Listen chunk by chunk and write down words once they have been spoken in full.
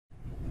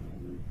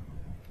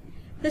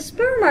The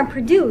sperm are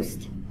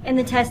produced in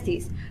the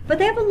testes, but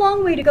they have a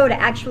long way to go to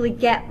actually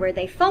get where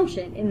they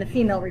function in the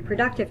female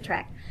reproductive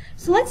tract.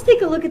 So let's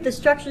take a look at the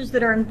structures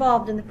that are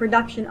involved in the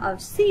production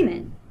of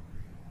semen.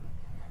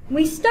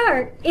 We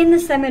start in the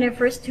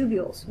seminiferous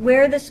tubules,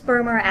 where the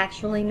sperm are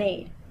actually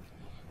made.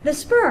 The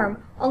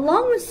sperm,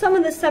 along with some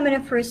of the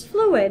seminiferous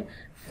fluid,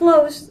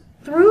 flows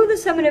through the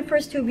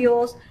seminiferous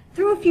tubules,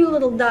 through a few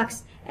little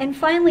ducts, and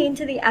finally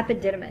into the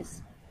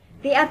epididymis.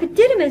 The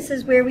epididymis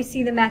is where we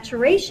see the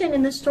maturation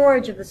and the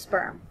storage of the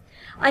sperm.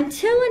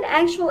 Until an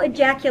actual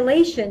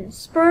ejaculation,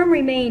 sperm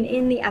remain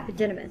in the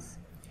epididymis.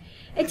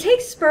 It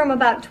takes sperm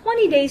about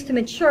 20 days to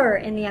mature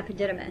in the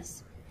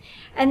epididymis,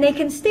 and they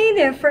can stay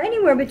there for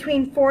anywhere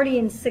between 40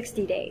 and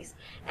 60 days.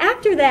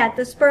 After that,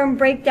 the sperm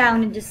break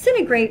down and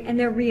disintegrate, and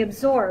they're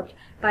reabsorbed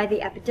by the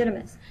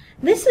epididymis.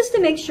 This is to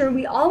make sure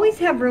we always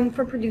have room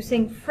for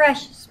producing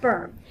fresh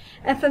sperm.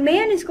 If a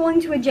man is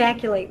going to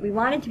ejaculate, we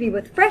want it to be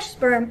with fresh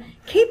sperm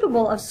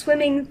capable of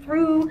swimming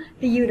through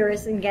the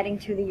uterus and getting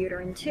to the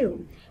uterine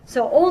tube.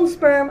 So old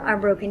sperm are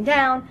broken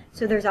down,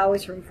 so there's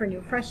always room for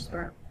new fresh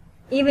sperm,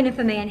 even if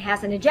a man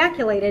hasn't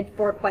ejaculated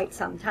for quite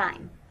some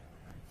time.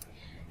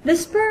 The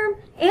sperm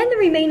and the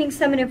remaining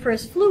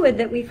seminiferous fluid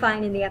that we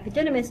find in the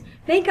epididymis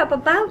make up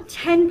about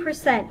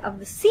 10% of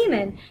the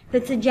semen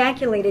that's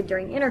ejaculated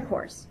during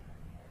intercourse.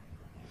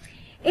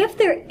 If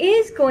there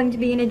is going to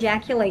be an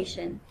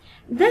ejaculation,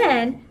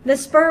 then the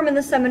sperm and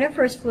the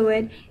seminiferous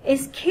fluid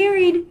is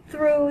carried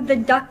through the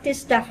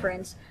ductus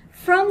deferens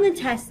from the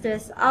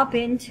testis up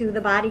into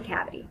the body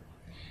cavity.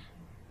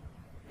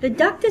 The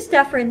ductus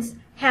deferens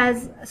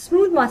has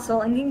smooth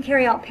muscle and can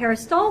carry out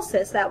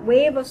peristalsis, that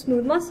wave of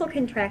smooth muscle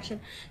contraction,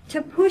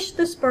 to push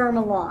the sperm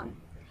along.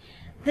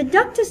 The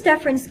ductus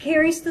deferens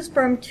carries the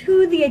sperm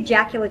to the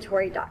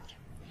ejaculatory duct.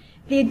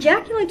 The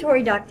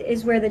ejaculatory duct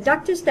is where the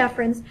ductus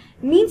deferens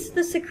meets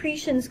the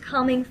secretions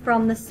coming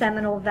from the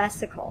seminal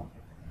vesicle.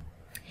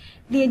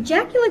 The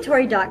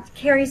ejaculatory duct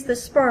carries the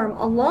sperm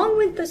along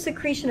with the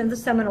secretion of the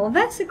seminal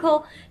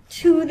vesicle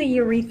to the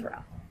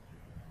urethra.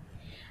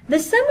 The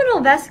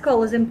seminal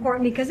vesicle is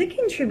important because it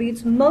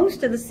contributes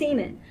most of the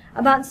semen.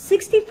 About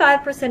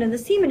 65% of the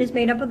semen is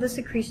made up of the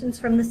secretions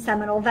from the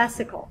seminal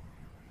vesicle.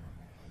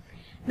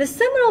 The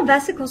seminal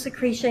vesicle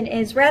secretion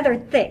is rather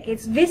thick.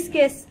 It's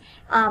viscous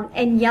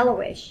and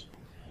yellowish.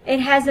 It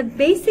has a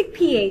basic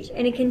pH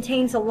and it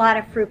contains a lot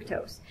of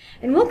fructose.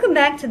 And we'll come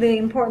back to the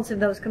importance of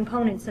those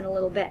components in a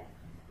little bit.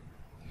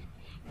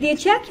 The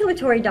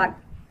ejaculatory duct,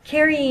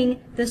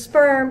 carrying the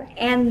sperm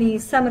and the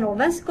seminal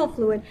vesicle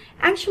fluid,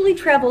 actually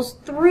travels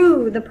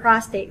through the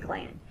prostate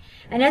gland.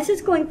 And as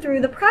it's going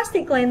through the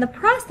prostate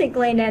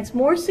gland adds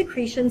more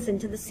secretions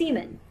into the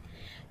semen.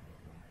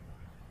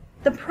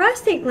 The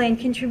prostate gland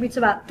contributes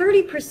about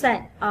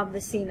 30% of the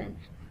semen.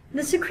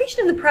 The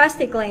secretion of the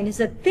prostate gland is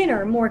a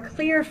thinner, more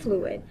clear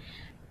fluid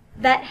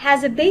that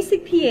has a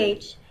basic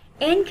pH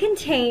and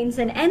contains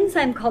an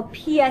enzyme called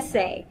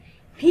PSA.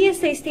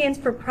 PSA stands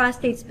for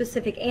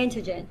prostate-specific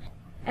antigen,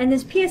 and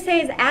this PSA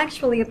is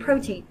actually a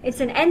protein. It's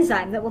an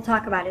enzyme that we'll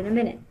talk about in a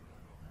minute.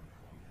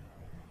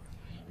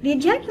 The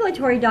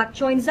ejaculatory duct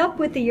joins up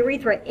with the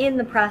urethra in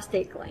the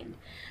prostate gland.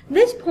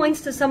 This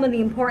points to some of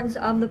the importance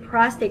of the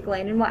prostate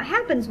gland and what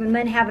happens when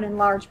men have an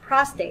enlarged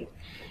prostate.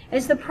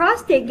 As the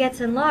prostate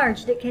gets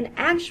enlarged, it can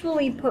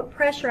actually put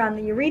pressure on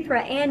the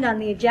urethra and on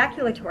the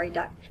ejaculatory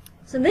duct.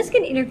 So this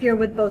can interfere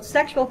with both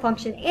sexual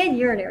function and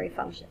urinary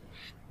function.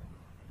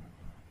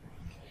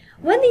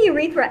 When the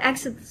urethra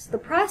exits the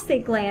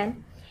prostate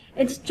gland,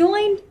 it's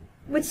joined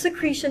with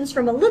secretions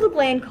from a little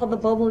gland called the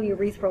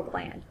bulbourethral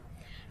gland.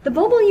 The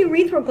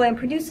bulbourethral gland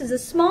produces a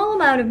small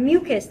amount of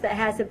mucus that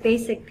has a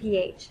basic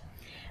pH.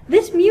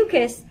 This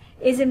mucus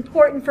is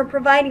important for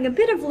providing a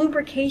bit of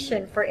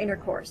lubrication for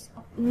intercourse.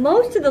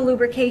 Most of the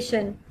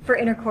lubrication for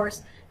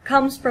intercourse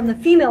comes from the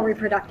female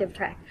reproductive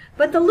tract,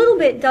 but the little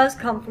bit does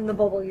come from the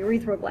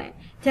bulbourethral gland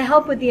to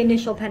help with the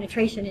initial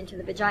penetration into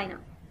the vagina.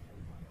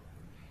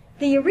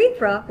 The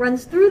urethra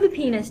runs through the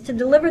penis to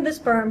deliver the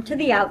sperm to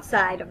the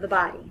outside of the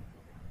body.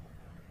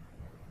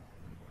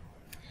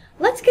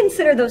 Let's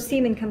consider those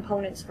semen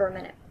components for a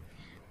minute.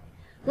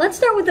 Let's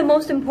start with the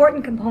most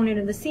important component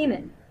of the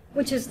semen,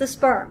 which is the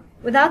sperm.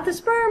 Without the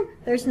sperm,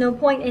 there's no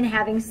point in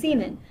having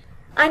semen.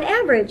 On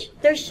average,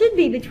 there should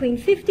be between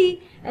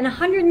 50 and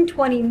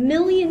 120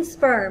 million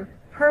sperm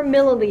per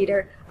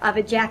milliliter of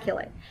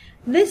ejaculate.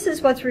 This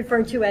is what's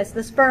referred to as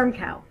the sperm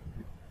count.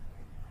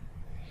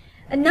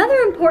 Another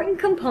important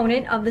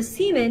component of the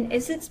semen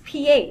is its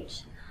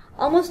pH.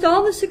 Almost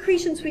all the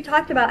secretions we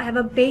talked about have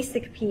a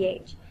basic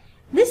pH.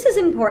 This is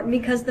important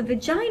because the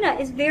vagina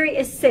is very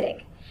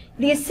acidic.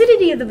 The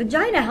acidity of the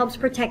vagina helps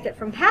protect it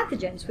from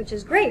pathogens, which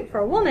is great for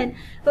a woman,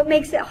 but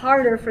makes it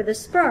harder for the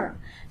sperm.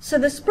 So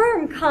the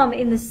sperm come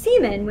in the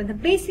semen with a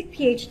basic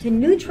pH to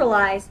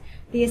neutralize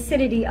the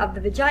acidity of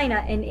the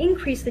vagina and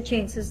increase the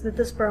chances that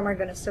the sperm are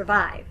going to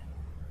survive.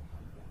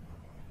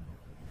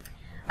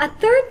 A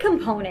third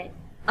component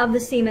of the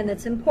semen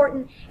that's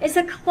important is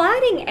a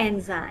clotting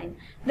enzyme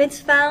that's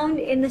found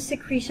in the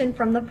secretion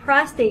from the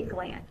prostate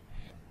gland.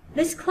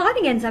 This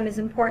clotting enzyme is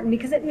important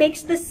because it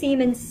makes the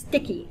semen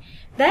sticky.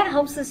 That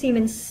helps the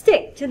semen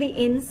stick to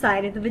the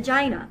inside of the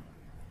vagina.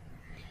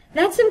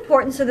 That's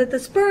important so that the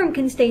sperm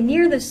can stay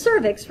near the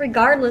cervix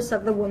regardless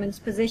of the woman's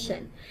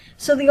position.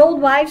 So the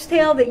old wives'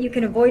 tale that you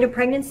can avoid a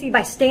pregnancy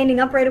by standing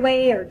up right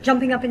away or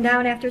jumping up and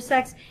down after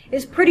sex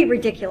is pretty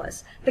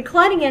ridiculous. The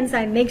clotting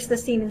enzyme makes the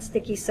semen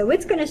sticky, so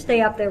it's going to stay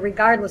up there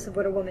regardless of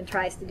what a woman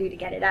tries to do to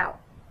get it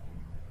out.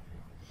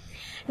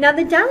 Now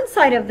the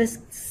downside of this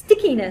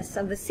stickiness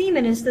of the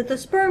semen is that the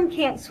sperm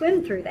can't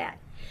swim through that.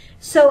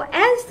 So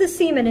as the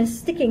semen is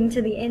sticking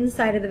to the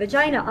inside of the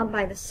vagina up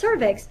by the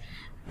cervix,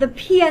 the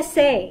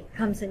PSA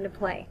comes into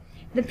play.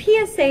 The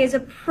PSA is a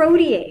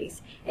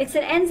protease. It's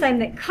an enzyme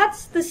that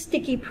cuts the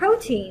sticky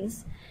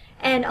proteins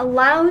and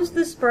allows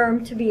the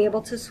sperm to be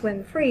able to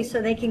swim free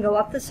so they can go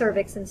up the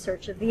cervix in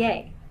search of the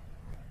egg.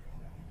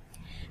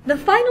 The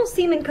final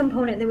semen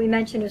component that we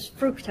mentioned is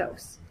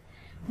fructose.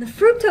 The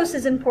fructose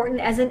is important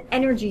as an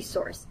energy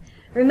source.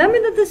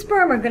 Remember that the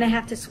sperm are going to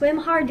have to swim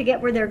hard to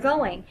get where they're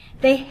going.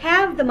 They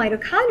have the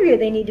mitochondria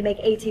they need to make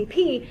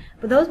ATP,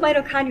 but those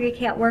mitochondria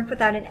can't work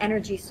without an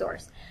energy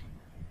source.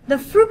 The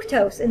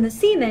fructose in the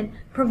semen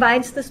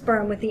provides the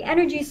sperm with the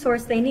energy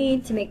source they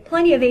need to make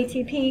plenty of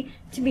ATP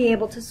to be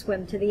able to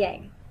swim to the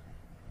egg.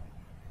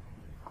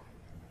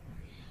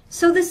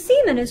 So the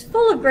semen is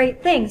full of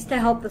great things to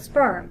help the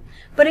sperm,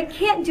 but it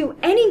can't do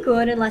any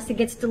good unless it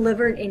gets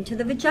delivered into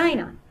the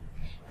vagina.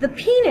 The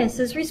penis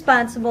is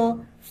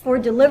responsible for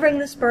delivering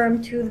the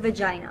sperm to the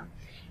vagina.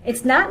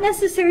 It's not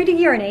necessary to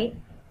urinate.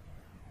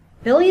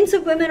 Billions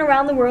of women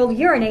around the world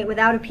urinate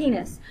without a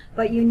penis,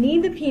 but you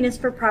need the penis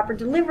for proper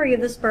delivery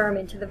of the sperm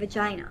into the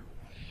vagina.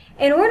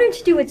 In order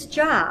to do its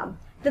job,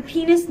 the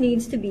penis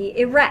needs to be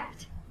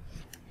erect.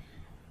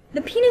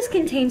 The penis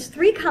contains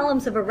 3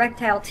 columns of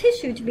erectile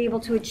tissue to be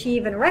able to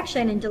achieve an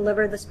erection and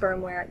deliver the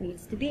sperm where it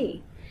needs to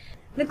be.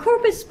 The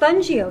corpus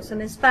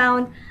spongiosum is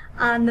found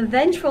on the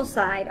ventral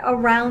side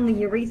around the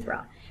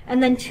urethra,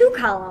 and then 2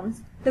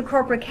 columns, the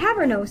corpora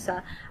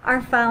cavernosa,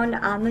 are found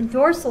on the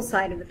dorsal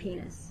side of the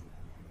penis.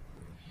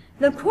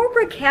 The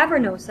corpora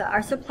cavernosa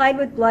are supplied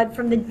with blood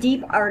from the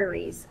deep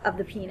arteries of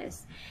the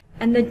penis,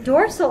 and the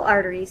dorsal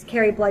arteries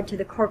carry blood to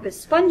the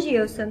corpus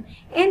spongiosum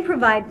and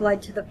provide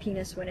blood to the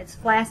penis when it's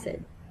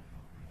flaccid.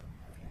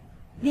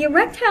 The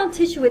erectile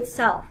tissue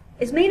itself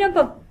is made up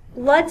of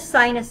blood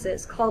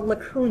sinuses called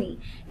lacunae.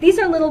 These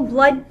are little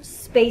blood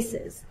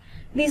spaces.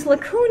 These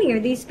lacunae, or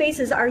these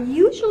spaces, are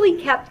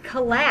usually kept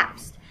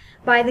collapsed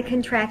by the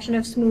contraction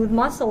of smooth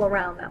muscle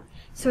around them.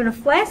 So in a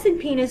flaccid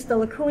penis, the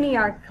lacunae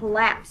are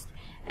collapsed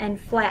and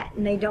flat,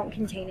 and they don't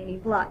contain any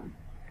blood.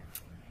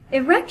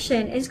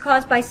 Erection is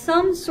caused by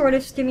some sort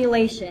of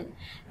stimulation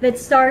that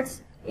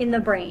starts in the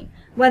brain,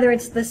 whether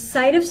it's the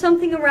sight of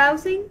something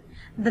arousing,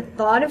 the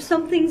thought of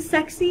something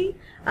sexy,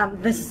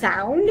 the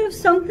sound of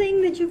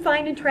something that you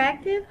find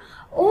attractive,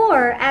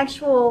 or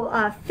actual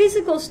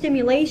physical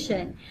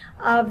stimulation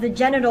of the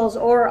genitals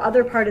or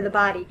other part of the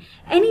body.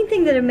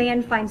 Anything that a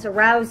man finds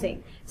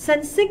arousing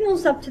sends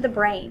signals up to the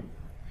brain.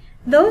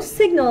 Those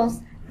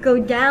signals go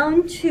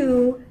down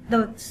to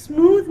the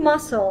smooth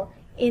muscle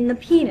in the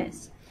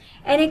penis,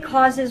 and it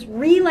causes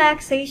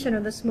relaxation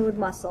of the smooth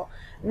muscle.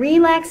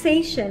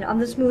 Relaxation of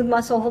the smooth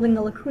muscle holding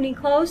the lacunae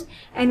closed,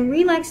 and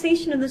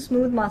relaxation of the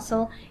smooth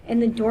muscle in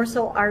the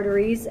dorsal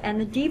arteries and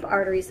the deep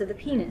arteries of the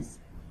penis.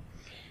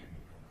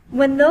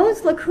 When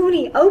those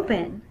lacunae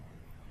open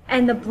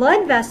and the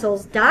blood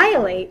vessels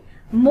dilate,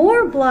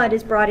 more blood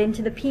is brought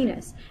into the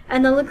penis,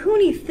 and the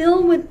lacunae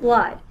fill with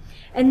blood.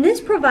 And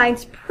this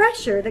provides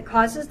pressure that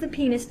causes the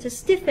penis to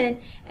stiffen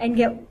and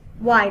get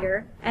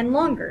wider and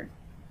longer.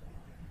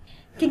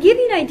 To give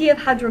you an idea of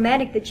how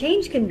dramatic the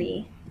change can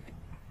be,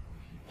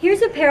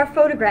 here's a pair of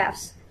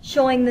photographs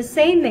showing the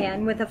same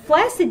man with a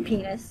flaccid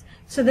penis.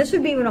 So this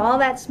would be when all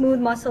that smooth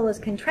muscle is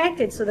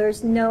contracted, so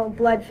there's no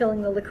blood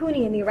filling the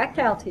lacunae in the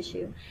erectile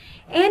tissue,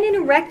 and an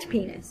erect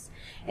penis.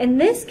 In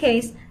this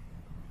case,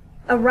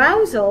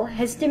 arousal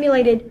has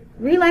stimulated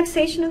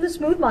relaxation of the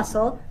smooth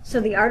muscle, so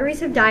the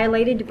arteries have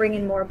dilated to bring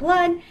in more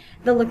blood,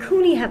 the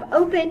lacunae have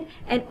opened,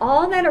 and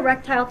all that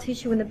erectile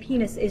tissue in the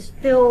penis is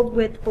filled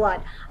with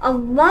blood. A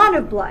lot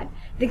of blood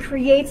that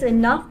creates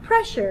enough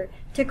pressure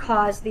to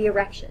cause the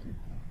erection.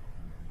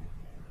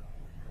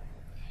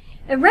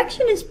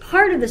 Erection is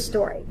part of the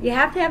story. You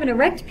have to have an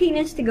erect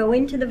penis to go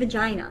into the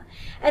vagina.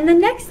 And the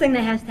next thing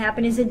that has to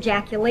happen is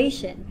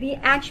ejaculation, the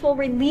actual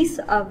release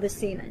of the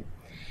semen.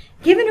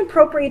 Given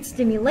appropriate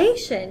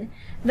stimulation,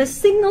 the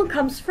signal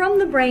comes from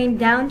the brain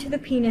down to the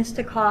penis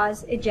to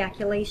cause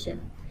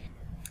ejaculation.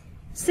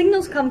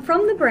 Signals come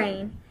from the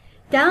brain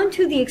down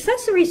to the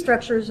accessory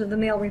structures of the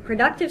male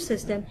reproductive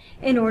system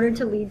in order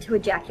to lead to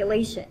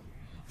ejaculation.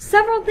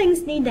 Several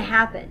things need to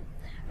happen.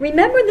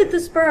 Remember that the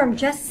sperm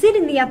just sit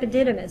in the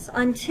epididymis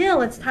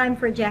until it's time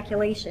for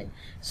ejaculation.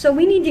 So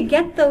we need to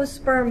get those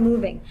sperm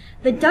moving.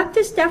 The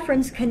ductus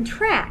deferens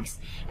contracts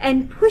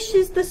and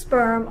pushes the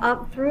sperm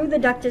up through the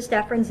ductus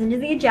deferens into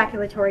the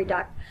ejaculatory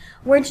duct,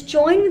 where it's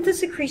joined with the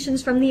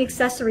secretions from the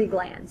accessory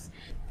glands.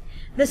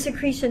 the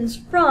secretions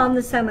from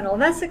the seminal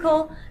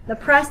vesicle, the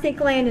prostate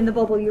gland, and the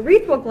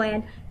bulbourethral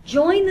gland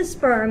join the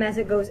sperm as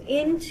it goes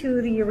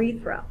into the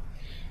urethra.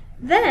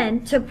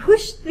 Then, to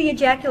push the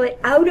ejaculate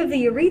out of the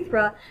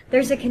urethra,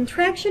 there's a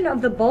contraction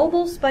of the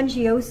bulbal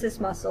spongiosus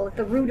muscle at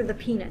the root of the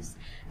penis.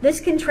 This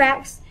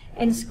contracts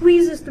and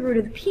squeezes the root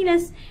of the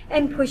penis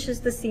and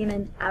pushes the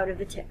semen out of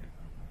the tip.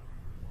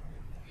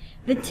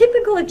 The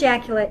typical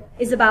ejaculate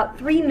is about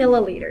 3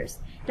 milliliters.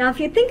 Now, if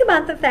you think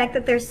about the fact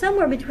that there's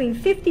somewhere between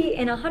 50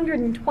 and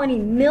 120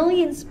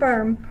 million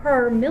sperm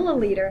per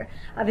milliliter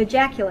of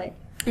ejaculate,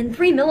 and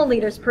 3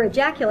 milliliters per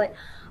ejaculate,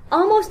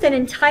 almost an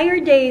entire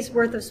day's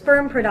worth of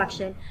sperm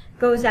production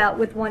goes out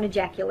with one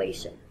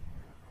ejaculation.